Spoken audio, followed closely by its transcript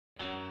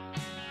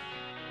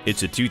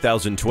It's a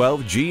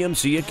 2012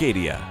 GMC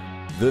Acadia.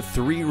 The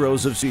 3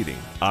 rows of seating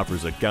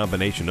offers a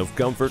combination of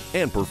comfort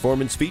and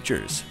performance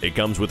features. It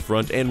comes with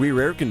front and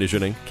rear air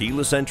conditioning,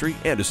 keyless entry,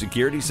 and a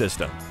security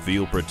system.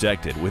 Feel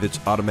protected with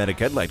its automatic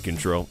headlight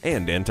control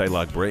and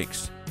anti-lock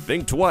brakes.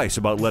 Think twice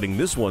about letting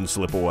this one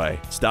slip away.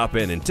 Stop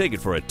in and take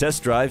it for a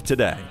test drive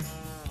today.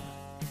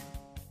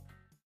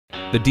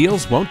 The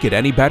deals won't get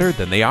any better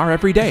than they are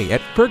every day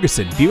at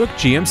Ferguson Buick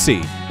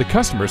GMC. The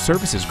customer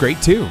service is great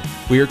too.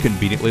 We are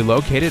conveniently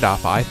located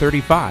off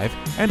I-35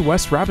 and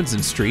West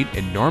Robinson Street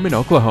in Norman,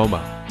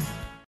 Oklahoma.